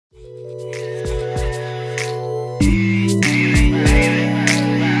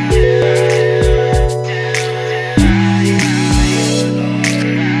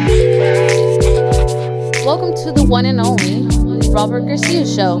Robert Garcia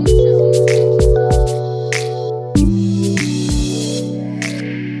Show.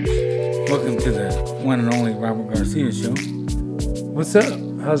 Welcome to the one and only Robert Garcia Show. What's up?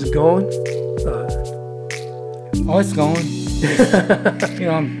 How's it going? It's going.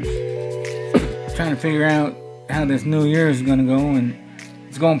 I'm trying to figure out how this new year is going to go, and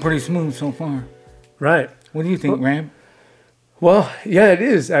it's going pretty smooth so far. Right. What do you think, Rab? Well, yeah, it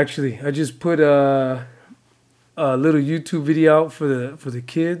is actually. I just put a little YouTube video out for the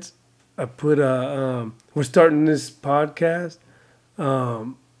kids. I put we're starting this podcast,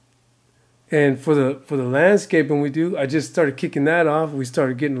 and for the landscaping we do, I just started kicking that off. We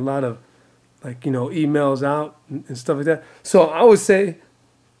started getting a lot of emails out and stuff like that. So I would say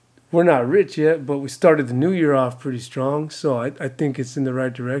we're not rich yet, but we started the new year off pretty strong. So I think it's in the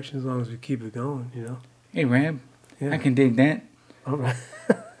right direction as long as we keep it going. Hey, Rab, Yeah. I can dig that. All right.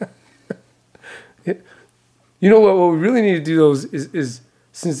 You know what we really need to do though is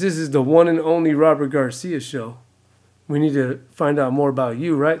since this is the one and only Robert Garcia show, we need to find out more about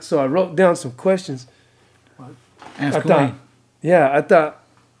you, right? So I wrote down some questions. Ask away. I thought,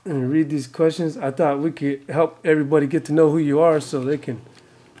 and read these questions, I thought we could help everybody get to know who you are so they can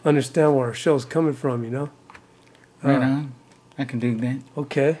understand where our show's coming from, Right on. I can dig that.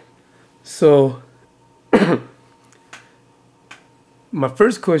 Okay. So my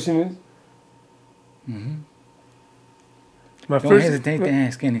first question is, Don't hesitate to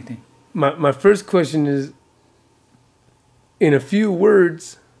ask anything. My first question is, in a few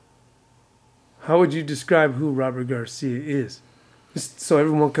words, how would you describe who Robert Garcia is? Just so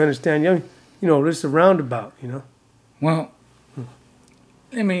everyone can understand, just a roundabout, Well,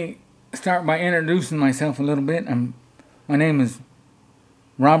 let me start by introducing myself a little bit. My name is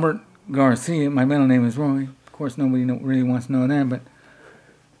Robert Garcia. My middle name is Roy. Of course, nobody really wants to know that, but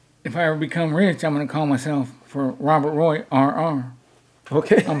if I ever become rich, I'm going to call myself for Robert Roy RR.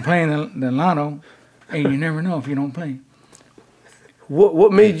 Okay. I'm playing the lotto, and you never know if you don't play.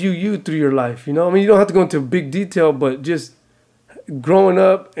 What made you through your life? You don't have to go into big detail, but just growing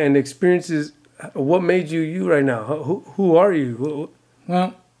up and experiences, what made you right now? Who are you?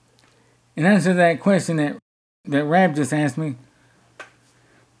 Well, in answer to that question that Rab just asked me,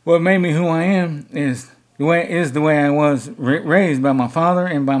 what made me who I am is the way I was raised by my father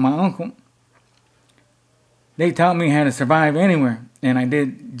and by my uncle. They taught me how to survive anywhere, and I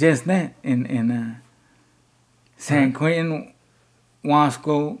did just that in San Quentin,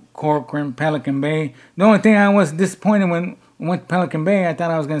 Wasco, Corcoran, Pelican Bay. The only thing I was disappointed when I went to Pelican Bay, I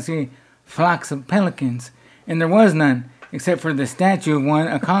thought I was going to see flocks of pelicans, and there was none, except for the statue of one,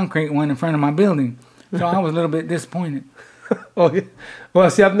 a concrete one in front of my building. So I was a little bit disappointed. Oh, yeah. Well,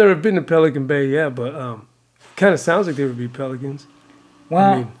 see, I've never been to Pelican Bay yet, but kind of sounds like there would be pelicans.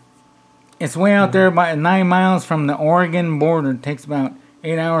 Well, it's way out there, about 9 miles from the Oregon border. It takes about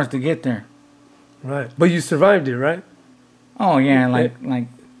 8 hours to get there. Right, but you survived it, right? Oh yeah, like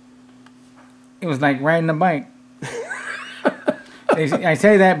it was like riding a bike. I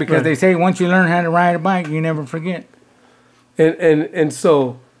say that because they say once you learn how to ride a bike, you never forget. And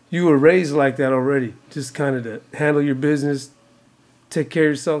so you were raised like that already, just kind of to handle your business, take care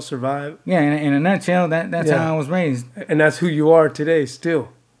of yourself, survive. Yeah, in a nutshell, that's how I was raised. And that's who you are today still,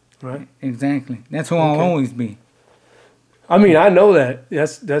 right? Exactly. That's who I'll always be. I mean, I know that.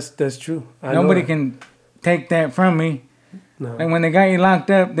 That's true. Nobody can take that from me. No. And when they got you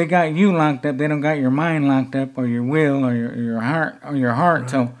locked up, they got you locked up. They don't got your mind locked up, or your will, or your heart, Right.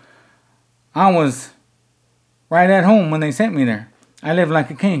 So I was right at home when they sent me there. I lived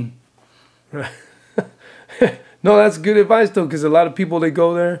like a king. Right. No, that's good advice though, because a lot of people, they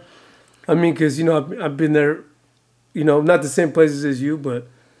go there. I mean, because I've been there, not the same places as you, but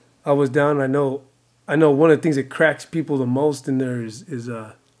I was down. I know one of the things that cracks people the most in there is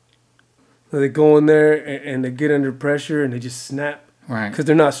they go in there and they get under pressure and they just snap. Right. Because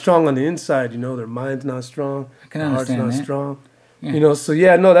they're not strong on the inside, their mind's not strong. I can their heart's understand not that. strong. Yeah. So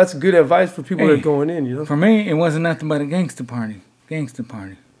that's good advice for people that are going in, For me, it wasn't nothing but a gangster party.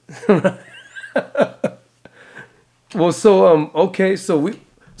 Well, so okay, so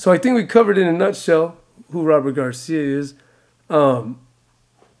I think we covered in a nutshell who Robert Garcia is. I'm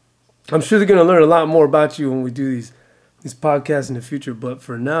sure they're gonna learn a lot more about you when we do these podcasts in the future. But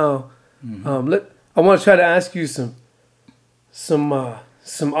for now, I want to try to ask you some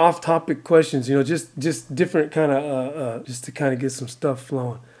off-topic questions. Just different kind of just to kind of get some stuff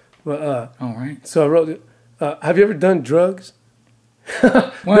flowing. But All right. so I wrote, have you ever done drugs?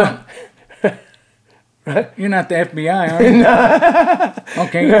 Well, Right? you're not the FBI, are you?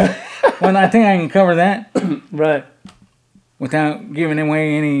 Okay. Well, I think I can cover that. Right. without giving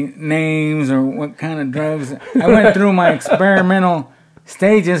away any names or what kind of drugs. I went through my experimental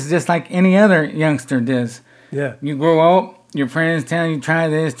stages just like any other youngster does. Yeah. You grow up, your friends tell you try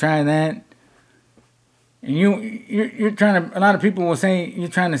this, try that. And you're trying to, a lot of people will say you're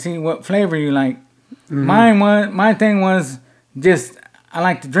trying to see what flavor you like. Mm-hmm. My thing was just, I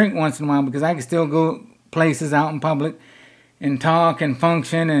like to drink once in a while because I can still go places out in public and talk and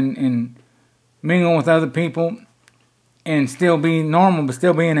function and mingle with other people and still be normal, but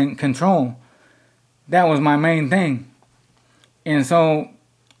still being in control. That was my main thing. And so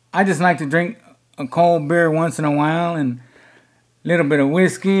I just like to drink a cold beer once in a while and a little bit of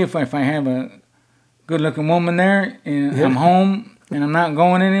whiskey if I have a good-looking woman there and I'm home and I'm not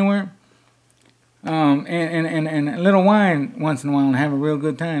going anywhere. And a little wine once in a while and have a real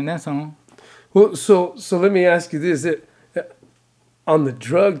good time. That's all. Well, so let me ask you this. On the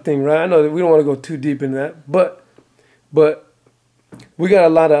drug thing, right? I know that we don't want to go too deep into that, but we got a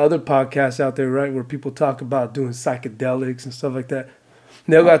lot of other podcasts out there, right, where people talk about doing psychedelics and stuff like that.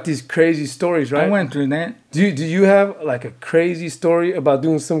 And they've got these crazy stories, right? I went through that. Do you have like a crazy story about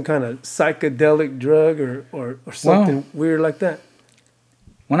doing some kind of psychedelic drug or something weird like that?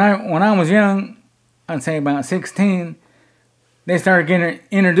 When I was young, I'd say about 16, they started getting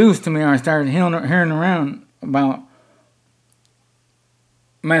introduced to me, or I started hearing around about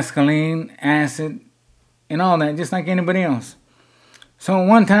mescaline, acid, and all that, just like anybody else. So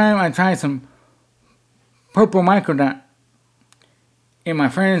one time I tried some purple microdot. And my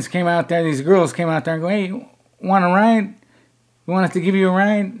friends came out there, these girls came out there and go, hey, you want a ride? You want us to give you a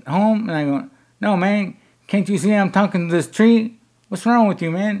ride home? And I go, no, man, can't you see I'm talking to this tree? What's wrong with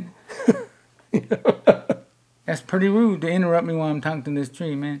you, man? That's pretty rude to interrupt me while I'm talking to this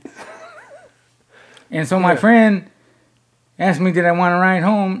tree, man. And so my friend asked me, did I want to ride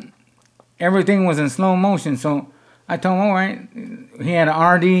home? Everything was in slow motion. So I told him, all right. He had an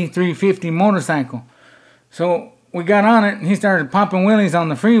RD 350 motorcycle. So we got on it, and he started popping wheelies on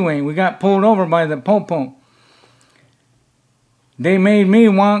the freeway. We got pulled over by the popo. They made me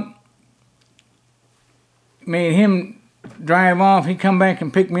walk, made him drive off. He come back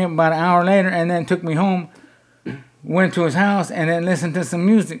and picked me up about an hour later and then took me home, went to his house, and then listened to some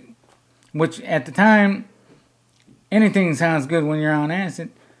music, which at the time, anything sounds good when you're on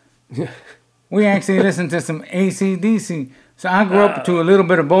acid. We actually listened to some AC/DC. So I grew up to a little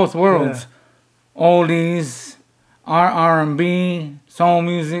bit of both worlds. Yeah. Oldies, R&B, soul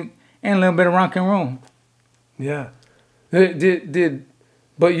music, and a little bit of rock and roll. Yeah.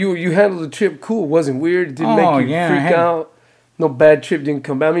 But you handled the trip cool. It wasn't weird. It didn't make you freak out. No bad trip didn't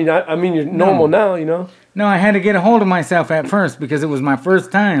come back. I mean, you're normal now, you know? No, I had to get a hold of myself at first because it was my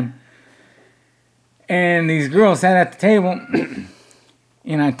first time. And these girls sat at the table,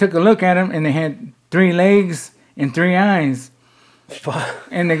 and I took a look at them, and they had 3 legs and 3 eyes.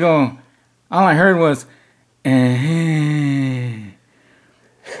 And they go, all I heard was,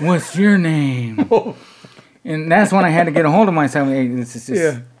 what's your name? And that's when I had to get a hold of myself. Hey, this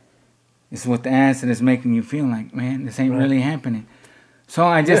is what the acid is making you feel like, man. This ain't really happening. So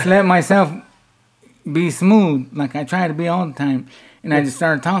I just let myself be smooth, like I try to be all the time. And I just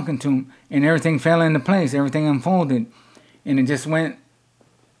started talking to him, and everything fell into place. Everything unfolded. And it just went,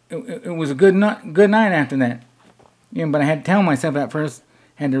 it was a good night after that. Yeah, but I had to tell myself at first,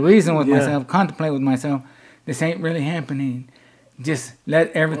 had to reason with myself, contemplate with myself, this ain't really happening. Just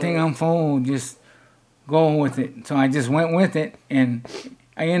let everything unfold. Just go with it. So I just went with it, and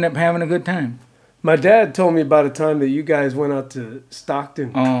I ended up having a good time. My dad told me about a time that you guys went out to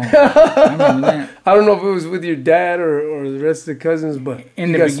Stockton. Oh, I remember that. I don't know if it was with your dad or the rest of the cousins, but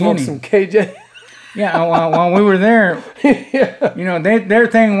in you guys smoked some KJ. Yeah, while we were there, you know, their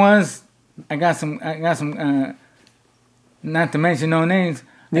thing was, I got some, not to mention no names,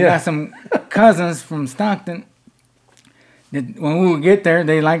 I got some cousins from Stockton that when we would get there,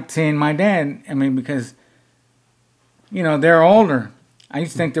 they liked seeing my dad. I mean, because, you know, they're older. I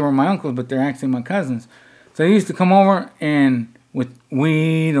used to think they were my uncles, but they're actually my cousins. So they used to come over and with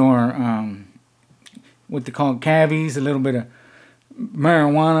weed or what they call cavies, a little bit of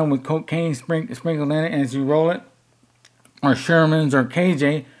marijuana with cocaine sprinkled in it as you roll it, or Sherman's or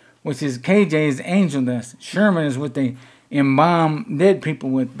KJ, which is KJ is angel dust. Sherman is what they embalm dead people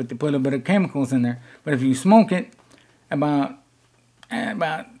with, but they put a bit of chemicals in there. But if you smoke it, about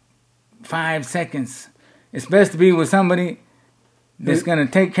 5 seconds, it's best to be with somebody that's going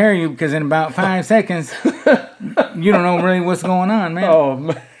to take care of you, because in about 5 seconds, you don't know really what's going on, man. Oh,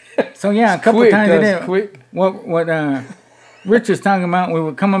 man. So, yeah, a couple of times I did. Quick. What Rich was talking about, we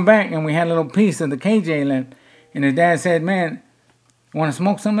were coming back, and we had a little piece of the KJ left. And his dad said, man, want to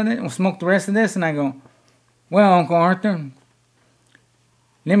smoke some of it? We'll smoke the rest of this? And I go, well, Uncle Arthur,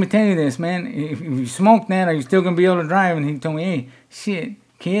 let me tell you this, man. If you smoke that, are you still going to be able to drive? And he told me, hey, shit,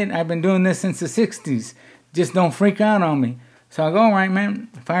 kid, I've been doing this since the 60s. Just don't freak out on me. So I go, all right, man,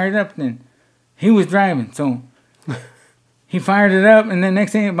 fire it up then. He was driving, so he fired it up, and then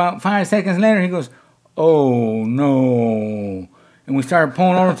next thing, about 5 seconds later, he goes, oh, no. And we started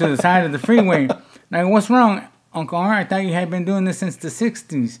pulling over to the side of the freeway. And I go, what's wrong, Uncle R? I thought you had been doing this since the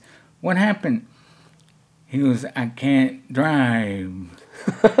 60s. What happened? He goes, I can't drive.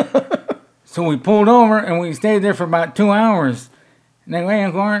 So we pulled over, and we stayed there for about 2 hours. And I go, hey,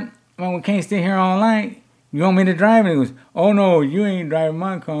 Uncle R, well, we can't stay here all night. You want me to drive? And he goes, oh, no, you ain't driving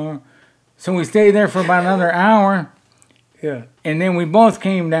my car. So we stayed there for about another hour. Yeah. And then we both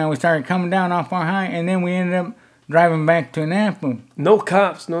came down. We started coming down off our high, and then we ended up driving back to Napa. No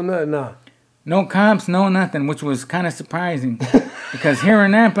cops, no nothing, nah. No cops, no nothing, which was kind of surprising. Because here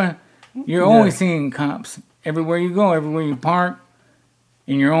in Napa, you're always seeing cops. Everywhere you go, everywhere you park,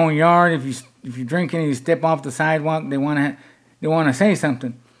 in your own yard, if you're drinking and you step off the sidewalk, they want to say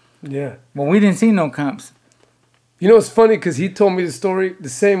something. Yeah. Well, we didn't see no cops. You know, it's funny because he told me the story the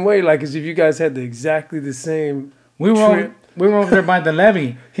same way, like as if you guys had exactly the same trip. We were over there by the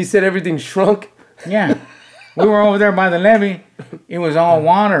levee. He said everything shrunk. Yeah. We were over there by the levee. It was all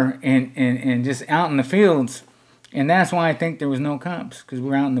water and just out in the fields. And that's why I think there was no cops, because we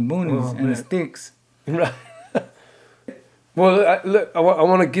were out in the boonies and the sticks. Right. Well, look, I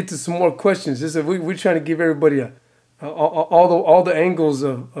want to get to some more questions. We're trying to give everybody all the angles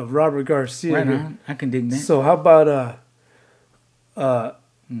of Robert Garcia. Right here. on. I can dig that. So how about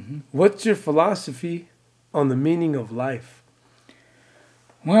what's your philosophy on the meaning of life?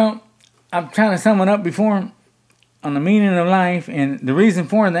 Well, I've tried to sum it up before on the meaning of life, and the reason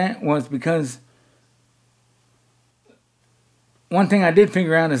for that was because one thing I did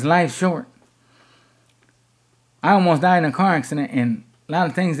figure out is life's short. I almost died in a car accident, and a lot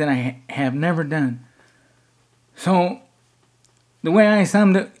of things that I have never done. So the way I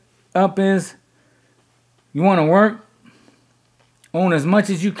summed it up is you want to work, own as much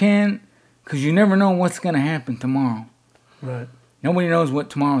as you can, because you never know what's going to happen tomorrow. Right. Nobody knows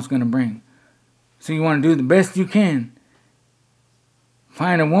what tomorrow's going to bring. So you want to do the best you can.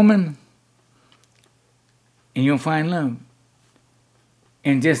 Find a woman, and you'll find love.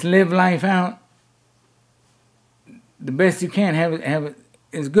 And just live life out the best you can. Have it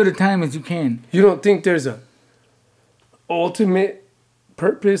as good a time as you can. You don't think there's a ultimate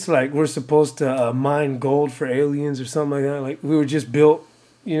purpose, like we're supposed to mine gold for aliens or something like that? Like we were just built,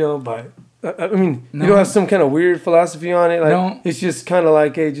 by... I mean, no. You don't have some kind of weird philosophy on it? Like, no. It's just kind of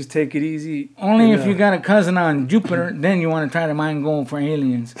like, hey, just take it easy. Only if you got a cousin on Jupiter, then you want to try to mine gold for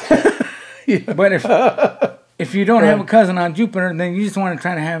aliens. Yeah. But if you don't have a cousin on Jupiter, then you just want to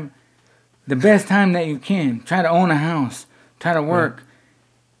try to have the best time that you can. Try to own a house. Try to work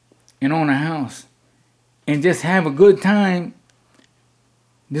and own a house. And just have a good time.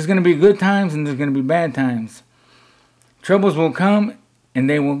 There's going to be good times and there's going to be bad times. Troubles will come and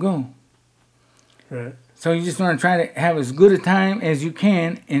they will go. Right. So you just want to try to have as good a time as you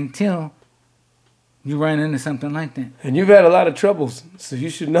can until you run into something like that. And you've had a lot of troubles, so you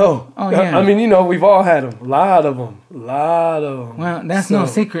should know. Oh, yeah. I mean, we've all had them. A lot of them. Well, that's no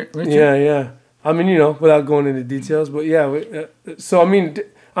secret, Richard. Yeah. I mean, without going into details, but yeah. So, I mean,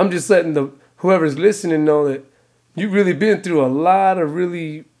 I'm just letting whoever's listening know that you've really been through a lot of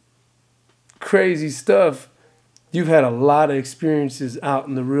really crazy stuff. You've had a lot of experiences out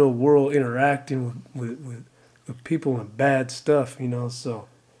in the real world interacting with people and bad stuff, so.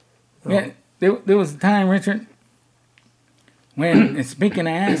 Yeah, there was a time, Richard, when, speaking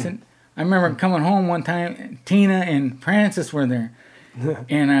of acid, I remember coming home one time, Tina and Francis were there.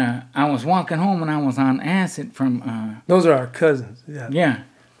 And I was walking home and I was on acid from... Those are our cousins, yeah. Yeah.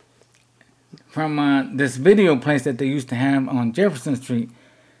 From this video place that they used to have on Jefferson Street.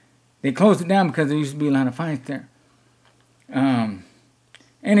 They closed it down because there used to be a lot of fights there.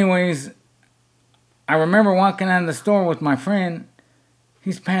 Anyways, I remember walking out of the store with my friend.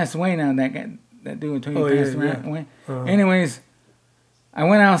 He's passed away now, that guy, that dude until he passed away. Anyways, I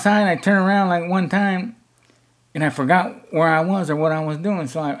went outside and I turned around like one time and I forgot where I was or what I was doing.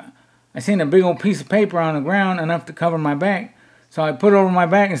 So I seen a big old piece of paper on the ground enough to cover my back. So I put it over my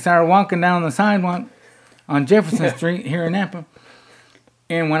back and started walking down the sidewalk on Jefferson Street here in Napa.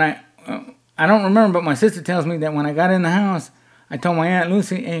 And when I don't remember, but my sister tells me that when I got in the house, I told my Aunt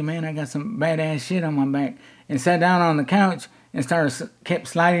Lucy, hey, man, I got some badass shit on my back. And sat down on the couch and kept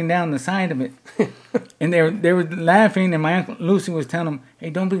sliding down the side of it. And they were laughing, and my Aunt Lucy was telling them, hey,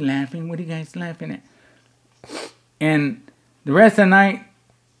 don't be laughing. What are you guys laughing at? And the rest of the night,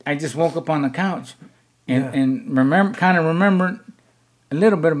 I just woke up on the couch and remembered a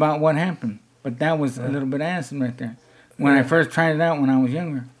little bit about what happened. But that was a little bit of acid right there. When I first tried it out when I was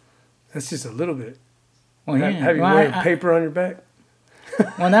younger. That's just a little bit. Well, yeah. Have you wearing paper on your back?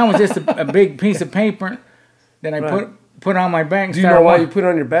 Well, that was just a big piece of paper that I put on my back. Do you know why you put it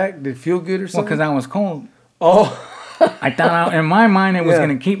on your back? Did it feel good or something? Well, because I was cold. Oh. I thought in my mind it was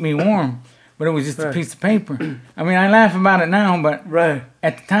going to keep me warm, but it was just a piece of paper. I mean, I laugh about it now, but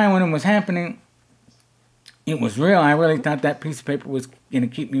at the time when it was happening, it was real. I really thought that piece of paper was going to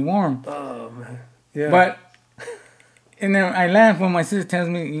keep me warm. Oh, man. Yeah. But, and then I laugh when my sister tells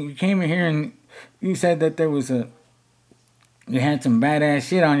me, you came in here and you said that you had some badass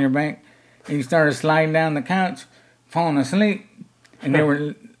shit on your back, and you started sliding down the couch, falling asleep, and they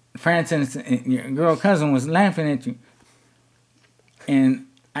were, Francis, your girl cousin, was laughing at you. And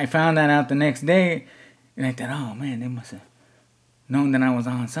I found that out the next day, and I thought, oh man, they must have known that I was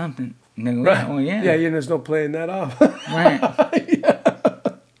on something. And they go, oh yeah. Yeah, there's no playing that off. Right.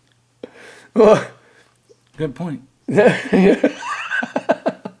 Well, good point.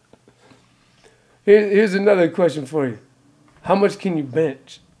 Here's another question for you. How much can you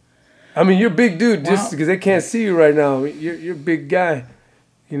bench? I mean, you're a big dude, just because they can't see you right now. You're a big guy,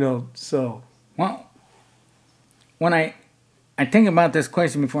 so. Well, when I think about this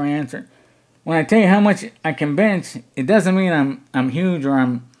question before I answer. When I tell you how much I can bench, it doesn't mean I'm huge or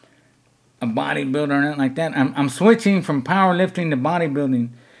I'm a bodybuilder or nothing like that. I'm switching from powerlifting to bodybuilding.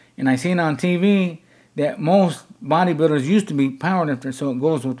 And I seen on TV that most bodybuilders used to be powerlifters, so it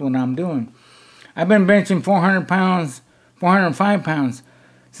goes with what I'm doing. I've been benching 400 pounds, 405 pounds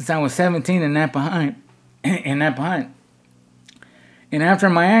since I was 17 in Napa Height. And after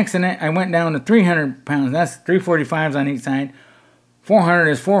my accident, I went down to 300 pounds. That's 345s on each side. 400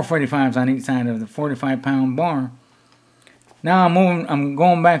 is 445s on each side of the 45-pound bar. Now I'm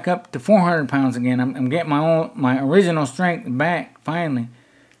going back up to 400 pounds again. I'm getting my original strength back finally.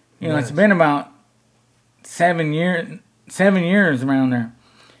 Nice. It's been about 7 years around there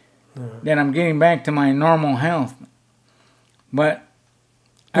that I'm getting back to my normal health. But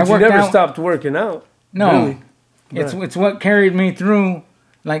you never stopped working out. No, really? It's what carried me through,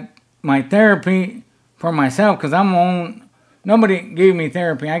 like my therapy for myself, because I'm my own. Nobody gave me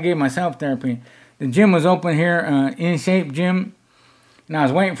therapy. I gave myself therapy. The gym was open here, In Shape Gym, and I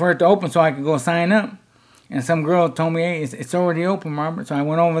was waiting for it to open so I could go sign up. And some girl told me, hey, it's already open, Robert. So I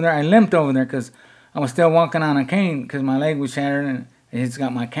went over there. I limped over there because I was still walking on a cane because my leg was shattered and it's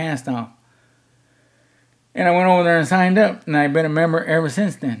got my cast off. And I went over there and signed up, and I've been a member ever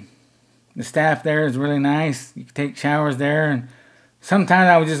since then. The staff there is really nice. You can take showers there, and sometimes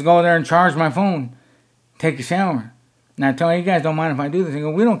I would just go there and charge my phone, take a shower. And I told you guys don't mind if I do this. They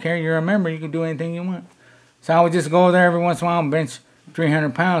go, we don't care. You're a member. You can do anything you want. So I would just go there every once in a while and bench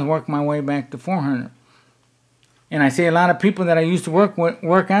 300 pounds, work my way back to 400. And I see a lot of people that I used to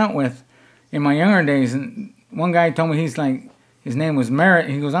work out with in my younger days. And one guy told me his name was Merritt.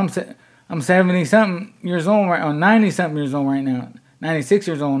 He goes, I'm 70-something years old, or 90-something years old right now. 96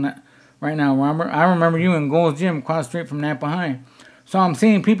 years old right now, Robert. I remember you in Gold's Gym across the street from Napa High. So I'm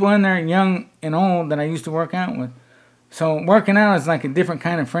seeing people in there, young and old, that I used to work out with. So working out is like a different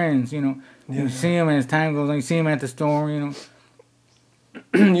kind of friends, Yeah. You see them as time goes on. You see them at the store, A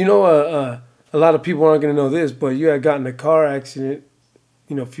lot of people aren't going to know this, but you had gotten in a car accident,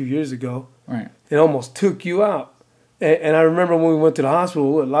 a few years ago. Right. It almost took you out. And I remember when we went to the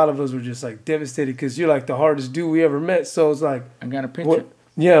hospital, a lot of us were just like devastated because you're like the hardest dude we ever met. So it's like, I got a picture.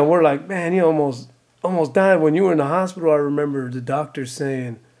 We're like, man, you almost died when you were in the hospital. I remember the doctor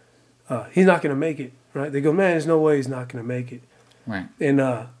saying, he's not going to make it. Right? They go, man, there's no way he's not going to make it. Right. And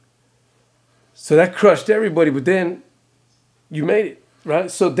so that crushed everybody. But then you made it.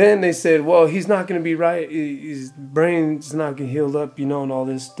 Right, so then they said, well, he's not going to be right. His brain's not going to heal up, and all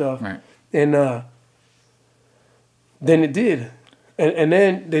this stuff. Right. And then it did. And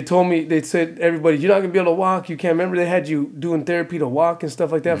then they told me, they said, everybody, you're not going to be able to walk. You can't. Remember they had you doing therapy to walk and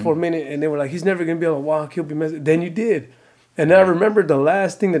stuff like that for a minute. And they were like, he's never going to be able to walk. He'll be messed. Then you did. And I remember the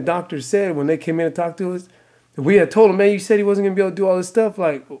last thing the doctor said when they came in and talked to us. We had told him, man, you said he wasn't going to be able to do all this stuff.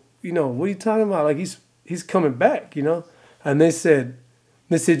 Like, what are you talking about? Like, he's coming back, And they said,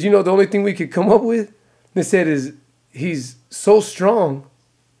 the only thing we could come up with, they said, is he's so strong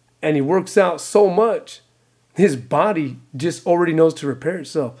and he works out so much, his body just already knows to repair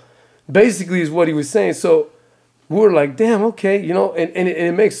itself. Basically is what he was saying. So we were like, damn, okay, and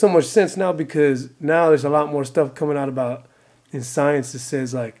it makes so much sense now because now there's a lot more stuff coming out about in science that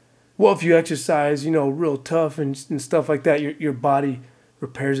says like, well, if you exercise, real tough and stuff like that, your body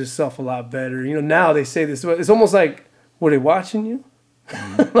repairs itself a lot better. Now they say this. It's almost like, were they watching you?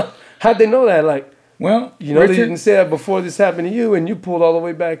 How'd they know that? Like, Well, You know, they Richard, didn't say that before this happened to you, and you pulled all the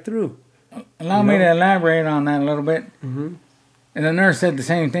way back through. allow me to elaborate on that a little bit. Mm-hmm. And the nurse said the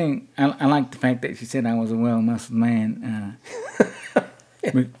same thing. I like the fact that she said I was a well-muscled man.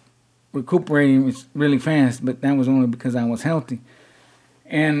 Recuperating was really fast, but that was only because I was healthy.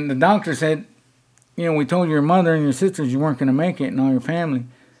 And the doctor said, you know, we told your mother and your sisters you weren't going to make it and all your family.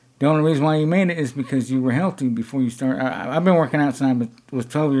 The only reason why you made it is because you were healthy before you started. I've been working out since I was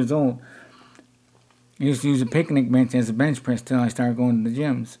 12 years old. I used to use a picnic bench as a bench press till I started going to the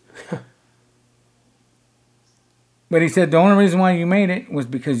gyms. But he said the only reason why you made it was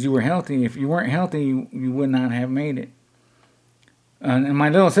because you were healthy. If you weren't healthy, you would not have made it. And my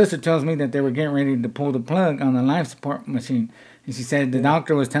little sister tells me that they were getting ready to pull the plug on the life support machine. And she said the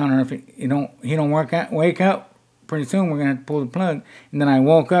doctor was telling her if he don't wake up pretty soon, we're going to have to pull the plug. And then I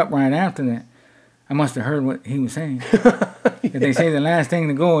woke up right after that. I must have heard what he was saying. They say the last thing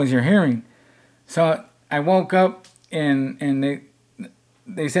to go is your hearing. So I woke up and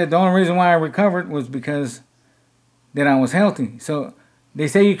they said the only reason why I recovered was because that I was healthy. So they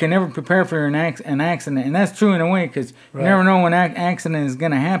say you can never prepare for an accident, and that's true in a way because you never know when an accident is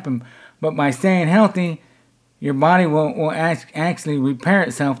going to happen. But by staying healthy, your body will actually repair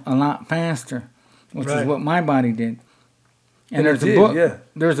itself a lot faster, which is what my body did. And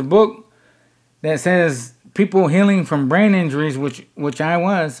there's a book that says people healing from brain injuries, which I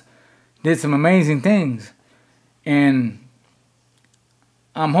was, did some amazing things. And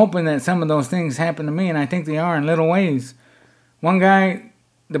I'm hoping that some of those things happen to me, and I think they are in little ways. One guy,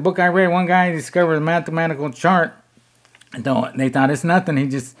 the book I read, one guy discovered a mathematical chart. They thought it's nothing. He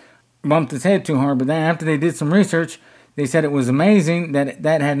just bumped his head too hard. But then after they did some research, they said it was amazing that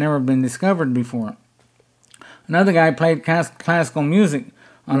that had never been discovered before. Another guy played classical music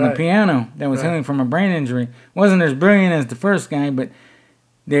on the piano that was healing from a brain injury. Wasn't as brilliant as the first guy, but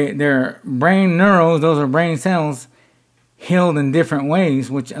their brain neurons, those are brain cells, healed in different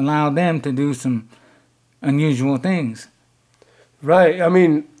ways, which allowed them to do some unusual things. Right. I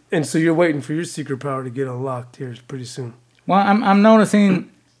mean, and so you're waiting for your secret power to get unlocked here pretty soon. Well, I'm noticing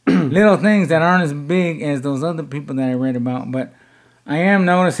little things that aren't as big as those other people that I read about, but I am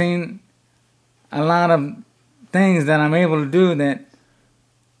noticing a lot of things that I'm able to do that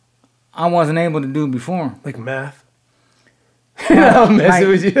I wasn't able to do before. Like math? I'm messing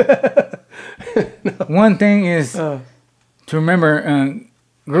with you. No. One thing is to remember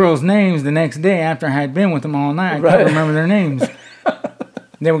girls' names the next day after I had been with them all night. I couldn't remember their names.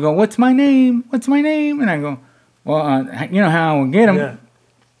 They would go, "What's my name? What's my name?" And I go, "Well, you know how I would get them." Yeah.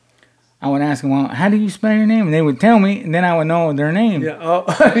 I would ask them, "Well, how do you spell your name?" And they would tell me, and then I would know their name. Yeah. Oh,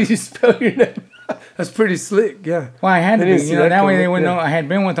 how do you spell your name? That's pretty slick. Yeah. Well, I had to be. You know, that way they would know I had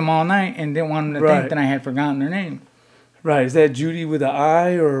been with them all night and didn't want them to think that I had forgotten their name. Right. Is that Judy with an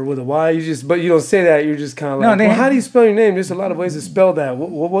I or with a Y? But you don't say that. You're just kind of like, well, how do you spell your name? There's a lot of ways to spell that.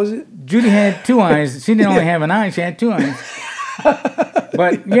 What was it? Judy had two eyes. She didn't only have an eye. She had two eyes.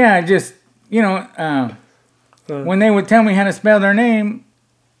 But, yeah, just, you know, when they would tell me how to spell their name,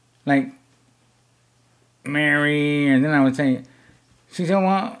 like Mary, and then I would say, she said,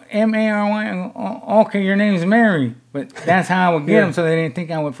 well, M-A-R-Y. Okay, your name's Mary. But that's how I would get them so they didn't think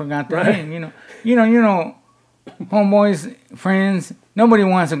I would forgot their name, You know, homeboys, friends, nobody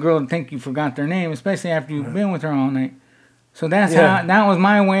wants a girl to think you forgot their name, especially after you've been with her all night. So that's how, that was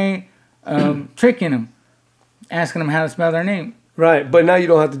my way of tricking them, asking them how to spell their name. Right, but now you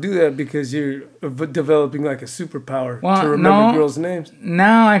don't have to do that because you're developing like a superpower to remember girls' names.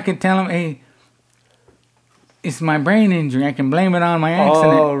 Now I can tell them, hey, it's my brain injury. I can blame it on my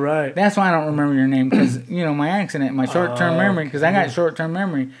accident. Oh, right. That's why I don't remember your name, because, you know, my accident, my short-term memory, because I got short-term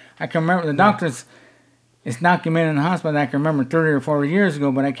memory. I can remember the doctors. It's documented in the hospital that I can remember 30 or 40 years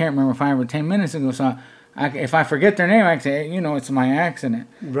ago, but I can't remember 5 or 10 minutes ago. So if I forget their name, I can say, you know, it's my accident.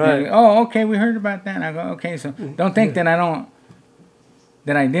 Right. Oh, okay, we heard about that. And I go, okay, so don't think that I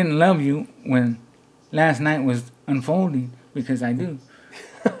didn't love you when last night was unfolding, because I do.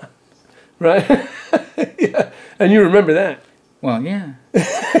 Right. Yeah. And you remember that. Well, yeah.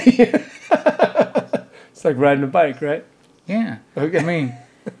 It's like riding a bike, right? Yeah. Okay. I mean,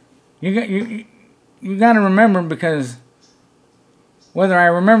 you got to remember, because whether I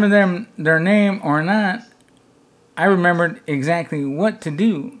remember their name or not, I remembered exactly what to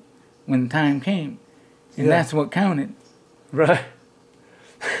do when the time came. And that's what counted. Right.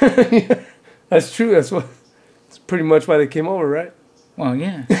 Yeah, that's true. That's pretty much why they came over, right? Well,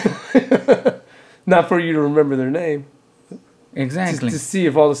 yeah. Not for you to remember their name. Exactly. Just to see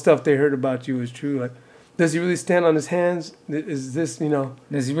if all the stuff they heard about you was true. Like, does he really stand on his hands? Is this, you know?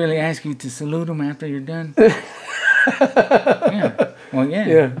 Does he really ask you to salute him after you're done? Yeah. Well, yeah.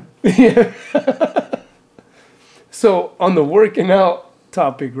 Yeah. Yeah. So on the working out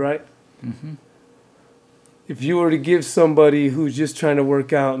topic, right? Mm-hmm. If you were to give somebody who's just trying to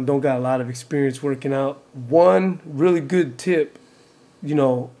work out and don't got a lot of experience working out, one really good tip, you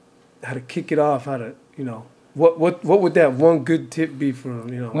know, how to kick it off, how to, you know, what would that one good tip be for,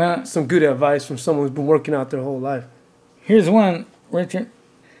 you know, Well, some good advice from someone who's been working out their whole life? here's one, Richard.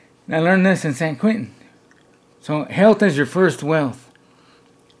 I learned this in San Quentin. So health is your first wealth.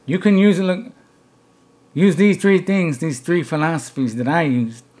 You can use these three things, these three philosophies that I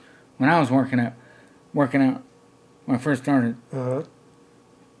used when I was working out when I first started. Uh-huh.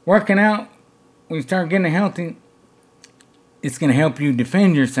 Working out, when you start getting healthy, it's going to help you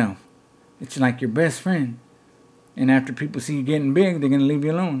defend yourself. It's like your best friend. And after people see you getting big, they're going to leave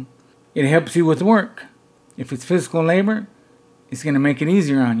you alone. It helps you with work. If it's physical labor, it's going to make it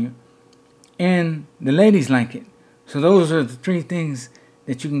easier on you. And the ladies like it. So those are the three things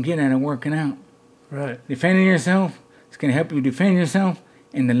that you can get out of working out. Right. Defending yourself, it's going to help you defend yourself,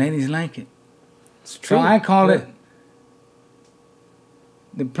 and the ladies like it. It's true. So I call it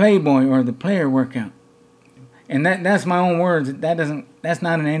the playboy or the player workout. And that's my own words. That's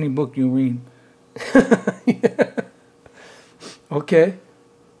not in any book you read. Yeah. Okay.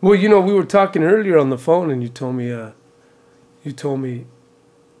 Well, you know, we were talking earlier on the phone, and you told me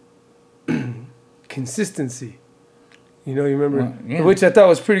consistency. You know, you remember, Well, yeah. which I thought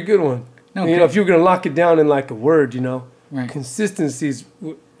was a pretty good one. No, you know, if you were gonna lock it down in like a word, you know, right. consistency is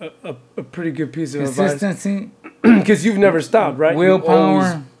a pretty good piece of advice. Consistency, Because you've never stopped, right? You've willpower,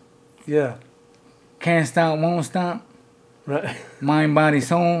 always- yeah. can't stop, won't stop, Right. mind, body,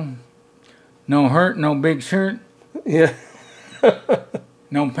 soul, no hurt, no big shirt, Yeah.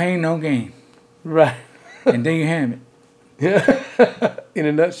 no pain, no gain. Right. And there you have it. Yeah. In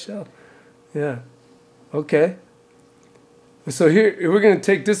a nutshell. Yeah. Okay. So here we're gonna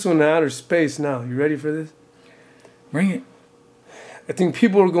take this one to outer space now. You ready for this? Bring it. I think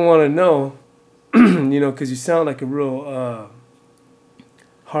people are gonna want to know, you know, because you sound like a real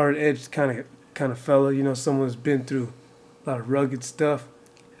hard-edged kind of fella. You know, someone who's been through a lot of rugged stuff.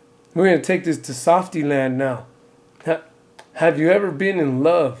 We're gonna take this to softy land now. Have you ever been in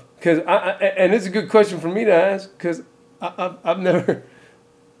love? Because and it's a good question for me to ask because I've never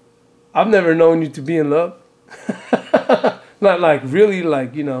known you to be in love. Not like really,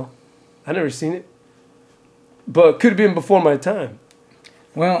 like, you know, I never seen it. But could have been before my time.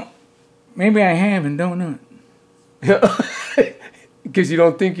 Well, maybe I have and don't know it. Because you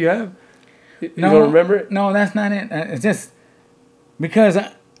don't think you have? You No, don't remember it? No, that's not it. It's just because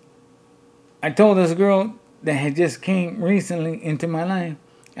I told this girl that had just came recently into my life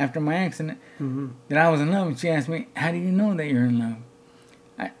after my accident that I was in love. And she asked me, how do you know that you're in love?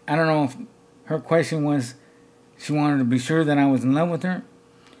 I don't know if her question was she wanted to be sure that I was in love with her,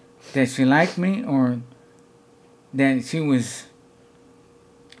 that she liked me, or that she was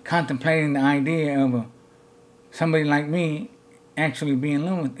contemplating the idea of somebody like me actually being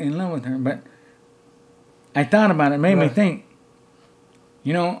in love with her. But I thought about it. It made me think,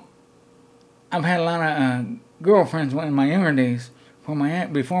 you know, I've had a lot of girlfriends in my younger days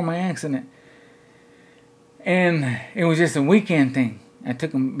before my accident. And it was just a weekend thing. I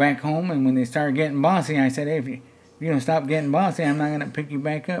took them back home, and when they started getting bossy, I said, hey, if you don't stop getting bossy, I'm not going to pick you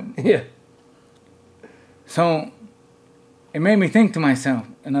back up. Yeah. So it made me think to myself,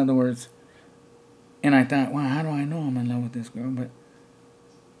 in other words, and I thought, wow, how do I know I'm in love with this girl? But,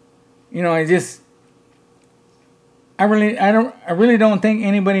 you know, I really don't think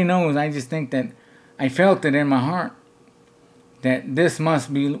anybody knows. I just think that I felt it in my heart that this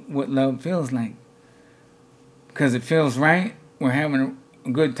must be what love feels like. Because it feels right. We're having a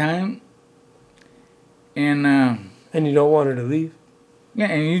good time. And you don't want her to leave? yeah,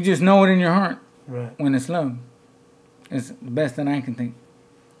 and you just know it in your heart Right. when it's love. It's the best that I can think.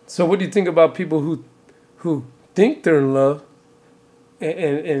 So what do you think about people who think they're in love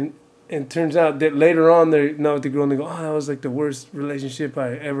and turns out that later on they're not with the girl and they go, oh, that was like the worst relationship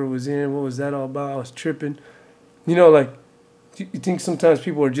I ever was in. What was that all about? I was tripping. You know, like, do you think sometimes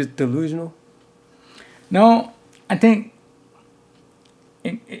people are just delusional? No, I think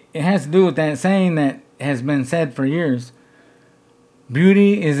it has to do with that saying that has been said for years.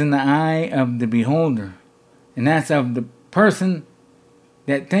 Beauty is in the eye of the beholder. And that's of the person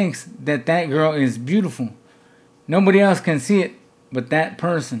that thinks that girl is beautiful. Nobody else can see it but that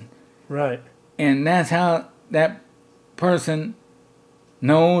person. Right. And that's how that person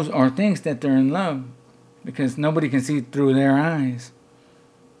knows or thinks that they're in love. Because nobody can see through their eyes.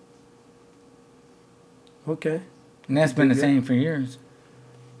 Okay. And that's been the same for years.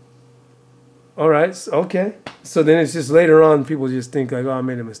 All right. Okay. So then it's just later on people just think like, oh, I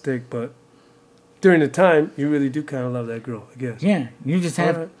made a mistake. But during the time, you really do kind of love that girl, I guess. Yeah, you just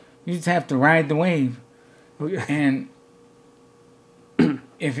have to ride the wave. Okay. And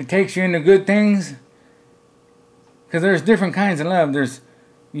if it takes you into good things, because there's different kinds of love.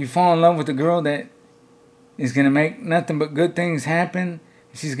 You fall in love with a girl that is going to make nothing but good things happen.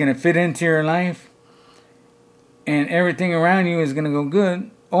 She's going to fit into your life. And everything around you is going to go good.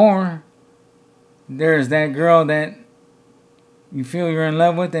 Or there's that girl that you feel you're in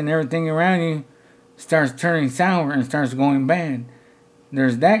love with and everything around you starts turning sour and starts going bad.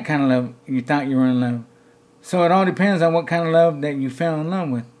 There's that kind of love you thought you were in love. So it all depends on what kind of love that you fell in love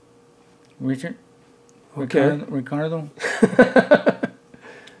with. Richard? Okay. Ricardo?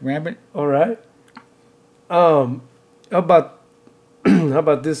 Rabbit? All right. How about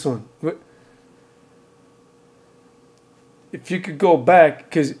this one? If you could go back,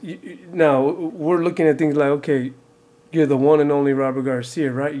 because now we're looking at things like, okay, you're the one and only Robert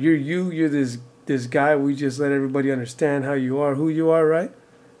Garcia, right? You're this guy. We just let everybody understand how you are, who you are, right?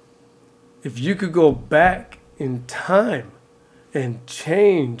 If you could go back in time and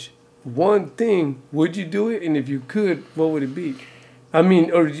change one thing, would you do it? And if you could, what would it be? I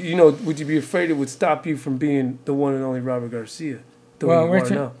mean, or, would you be afraid it would stop you from being the one and only Robert Garcia? Well,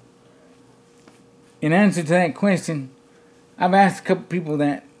 Richard, in answer to that question, I've asked a couple people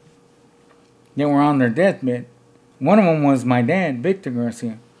that were on their deathbed. One of them was my dad, Victor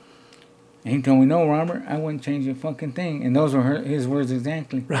Garcia. And he told me, no, Robert, I wouldn't change a fucking thing. And those were his words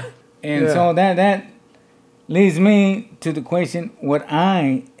exactly. Right. And so that leads me to the question, would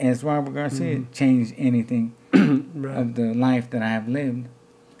I, as Robert Garcia, change anything right. of the life that I have lived?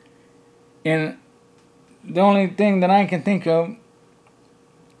 And the only thing that I can think of,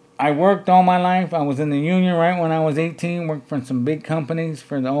 I worked all my life. I was in the union right when I was 18, worked for some big companies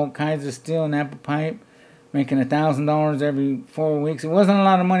for the old Kaiser Steel and Apple Pipe, making $1,000 every 4 weeks. It wasn't a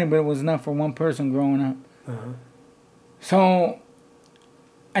lot of money, but it was enough for one person growing up. Uh-huh. So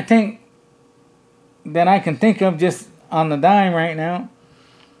I think that I can think of just on the dime right now.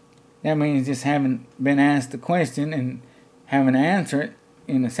 That means just having been asked the question and having to answer it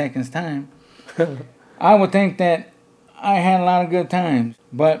in a second's time. I would think that I had a lot of good times.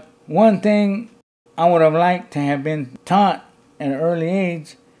 But one thing I would have liked to have been taught at an early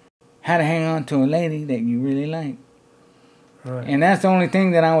age, how to hang on to a lady that you really like. Right. And that's the only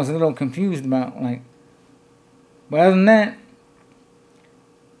thing that I was a little confused about. But other than that,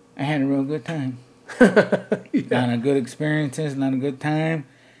 I had a real good time. Yeah. A lot of good experiences, a lot of good time.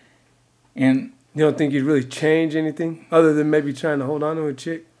 And you don't think you'd really change anything other than maybe trying to hold on to a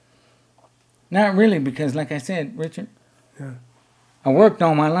chick? not really, because like I said, Richard, Yeah. I worked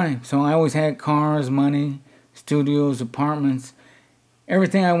all my life. So I always had cars, money, studios, apartments,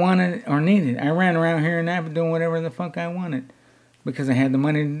 everything I wanted or needed. I ran around here in Napa doing whatever the fuck I wanted because I had the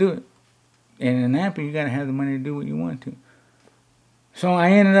money to do it. And in Napa, you got to have the money to do what you want to. So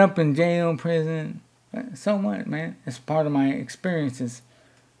I ended up in jail, prison. So what, man? It's part of my experiences.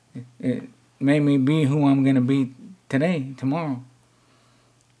 It made me be who I'm going to be today, tomorrow.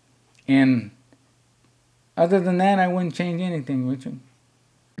 And other than that, I wouldn't change anything, Richard.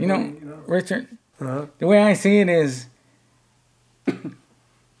 You know, Richard, Uh-huh. the way I see it is,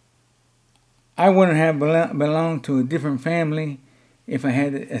 I wouldn't have belonged to a different family if I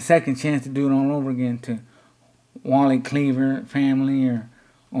had a second chance to do it all over again, to Wally Cleaver family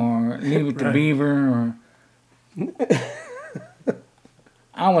or Leave It to Right. Beaver or...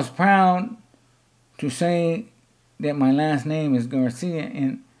 I was proud to say that my last name is Garcia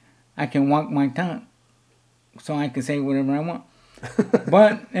and I can walk my talk, so I can say whatever I want.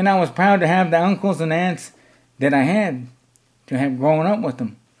 And I was proud to have the uncles and aunts that I had, to have grown up with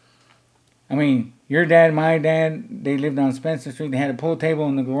them. I mean, your dad, my dad, they lived on Spencer Street. They had a pool table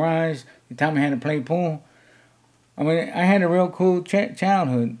in the garage. They taught me how to play pool. I mean, I had a real cool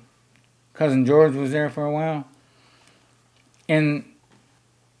childhood. Cousin George was there for a while. And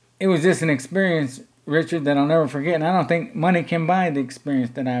it was just an experience, Richard, that I'll never forget. And I don't think money can buy the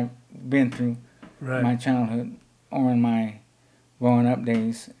experience that I've been through in my childhood or in my growing up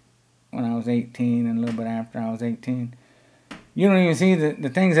days when I was 18 and a little bit after I was 18. You don't even see the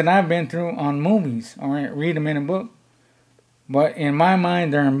things that I've been through on movies or read them in a book. But in my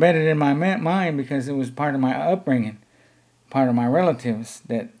mind, they're embedded in my mind because it was part of my upbringing, part of my relatives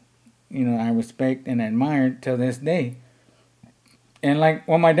that, I respect and admire till this day. And like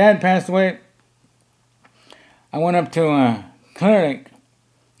when my dad passed away, I went up to a clinic.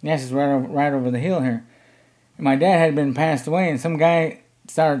 This is right over the hill here. And my dad had been passed away, and some guy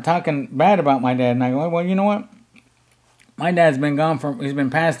started talking bad about my dad. And I go, well, you know what? My dad's been he's been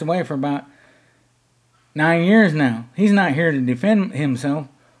passed away for about 9 years now. He's not here to defend himself,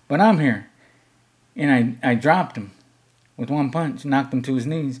 but I'm here. and I dropped him with one punch, knocked him to his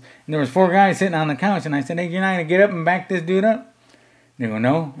knees. And there was 4 guys sitting on the couch, and I said, "Hey, you're not gonna get up and back this dude up?" They go,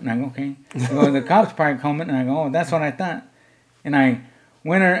 "No," and I go, "Okay." They go, "The cops probably coming," and I go, "Oh, that's what I thought." And I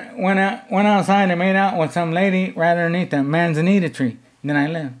went outside and made out with some lady right underneath the manzanita tree. And then I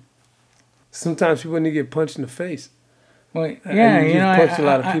left. Sometimes people need to get punched in the face. Well, yeah, and you know, punched a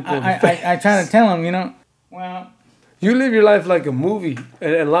lot of people in the face. I try to tell them, you know, well, you live your life like a movie,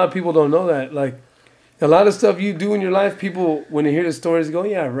 and a lot of people don't know that. Like, a lot of stuff you do in your life, people, when they hear the stories, go,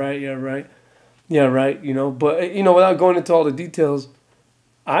 "Yeah, right, yeah, right, yeah, right," you know. But, you know, without going into all the details,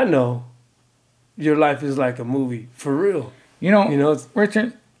 I know your life is like a movie, for real. You know,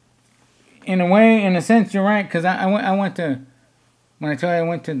 Richard, in a sense, you're right, because I went to, when I tell you I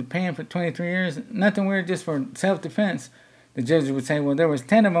went to the pen for 23 years, nothing weird, just for self-defense. The judge would say, "Well, there was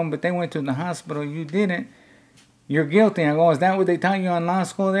 10 of them, but they went to the hospital. You didn't. You're guilty." I go, "Is that what they taught you on law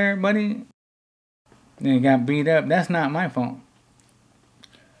school there, buddy?" Then you got beat up. That's not my fault.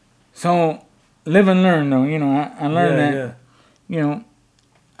 So, live and learn, though. You know, I learned that, you know,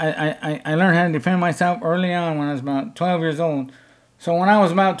 I learned how to defend myself early on when I was about 12 years old. So when I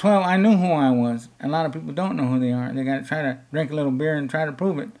was about 12, I knew who I was. A lot of people don't know who they are. They got to try to drink a little beer and try to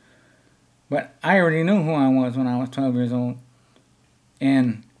prove it. But I already knew who I was when I was 12 years old.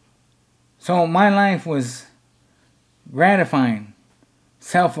 And so my life was gratifying,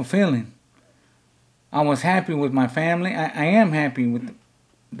 self-fulfilling. I was happy with my family. I am happy with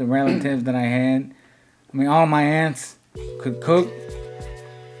the relatives that I had. I mean, all my aunts could cook.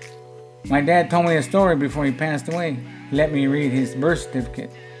 My dad told me a story before he passed away. He let me read his birth certificate.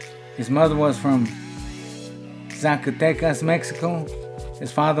 His mother was from Zacatecas, Mexico.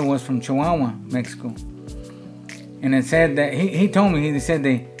 His father was from Chihuahua, Mexico. And it said that, he told me, he said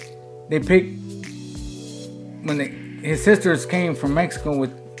they picked, when his sisters came from Mexico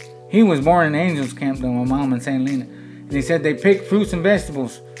with, he was born in Angels Camp, though, my mom in St. Helena. And he said they picked fruits and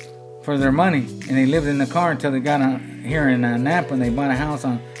vegetables for their money. And they lived in the car until they got here in Napa, and they bought a house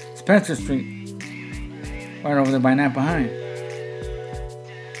on Spencer Street, right over there by Napa High.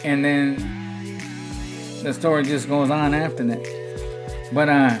 And then the story just goes on after that. But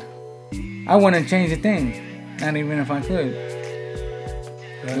I wouldn't change a thing, not even if I could.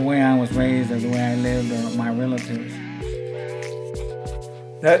 The way I was raised, or the way I lived, or my relatives.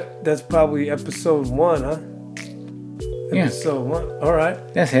 That's probably episode 1, huh? Yeah. Episode 1. All right.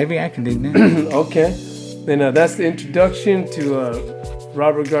 That's heavy. I can dig that. Okay. Then that's the introduction to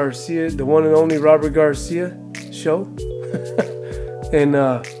Robert Garcia, the one and only Robert Garcia show. And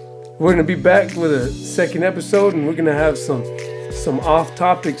we're gonna be back with a second episode, and we're gonna have some off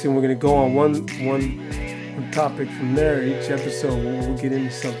topics, and we're gonna go on one topic from there. Each episode we'll get into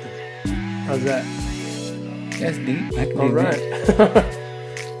something. How's that? That's deep. I can All dig right. that.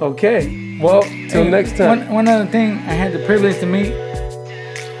 Okay. Well, till next time. One other thing, I had the privilege to meet.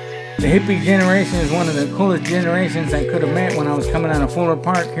 The hippie generation is one of the coolest generations I could have met when I was coming out of Fuller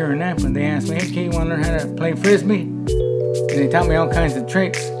Park here in Napa. They asked me, "Hey, kid, you want to learn how to play Frisbee?" And they taught me all kinds of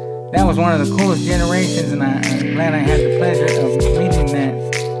tricks. That was one of the coolest generations, and I'm glad I had the pleasure of meeting that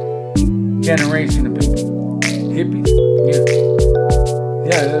generation of people. Hippies? Yeah.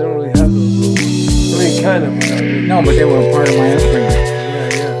 Yeah, they don't really have those. I mean, kind of. But not really. No, but they were a part of my upbringing.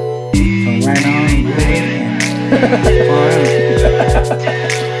 Yeah. So right on, groovy, and fun.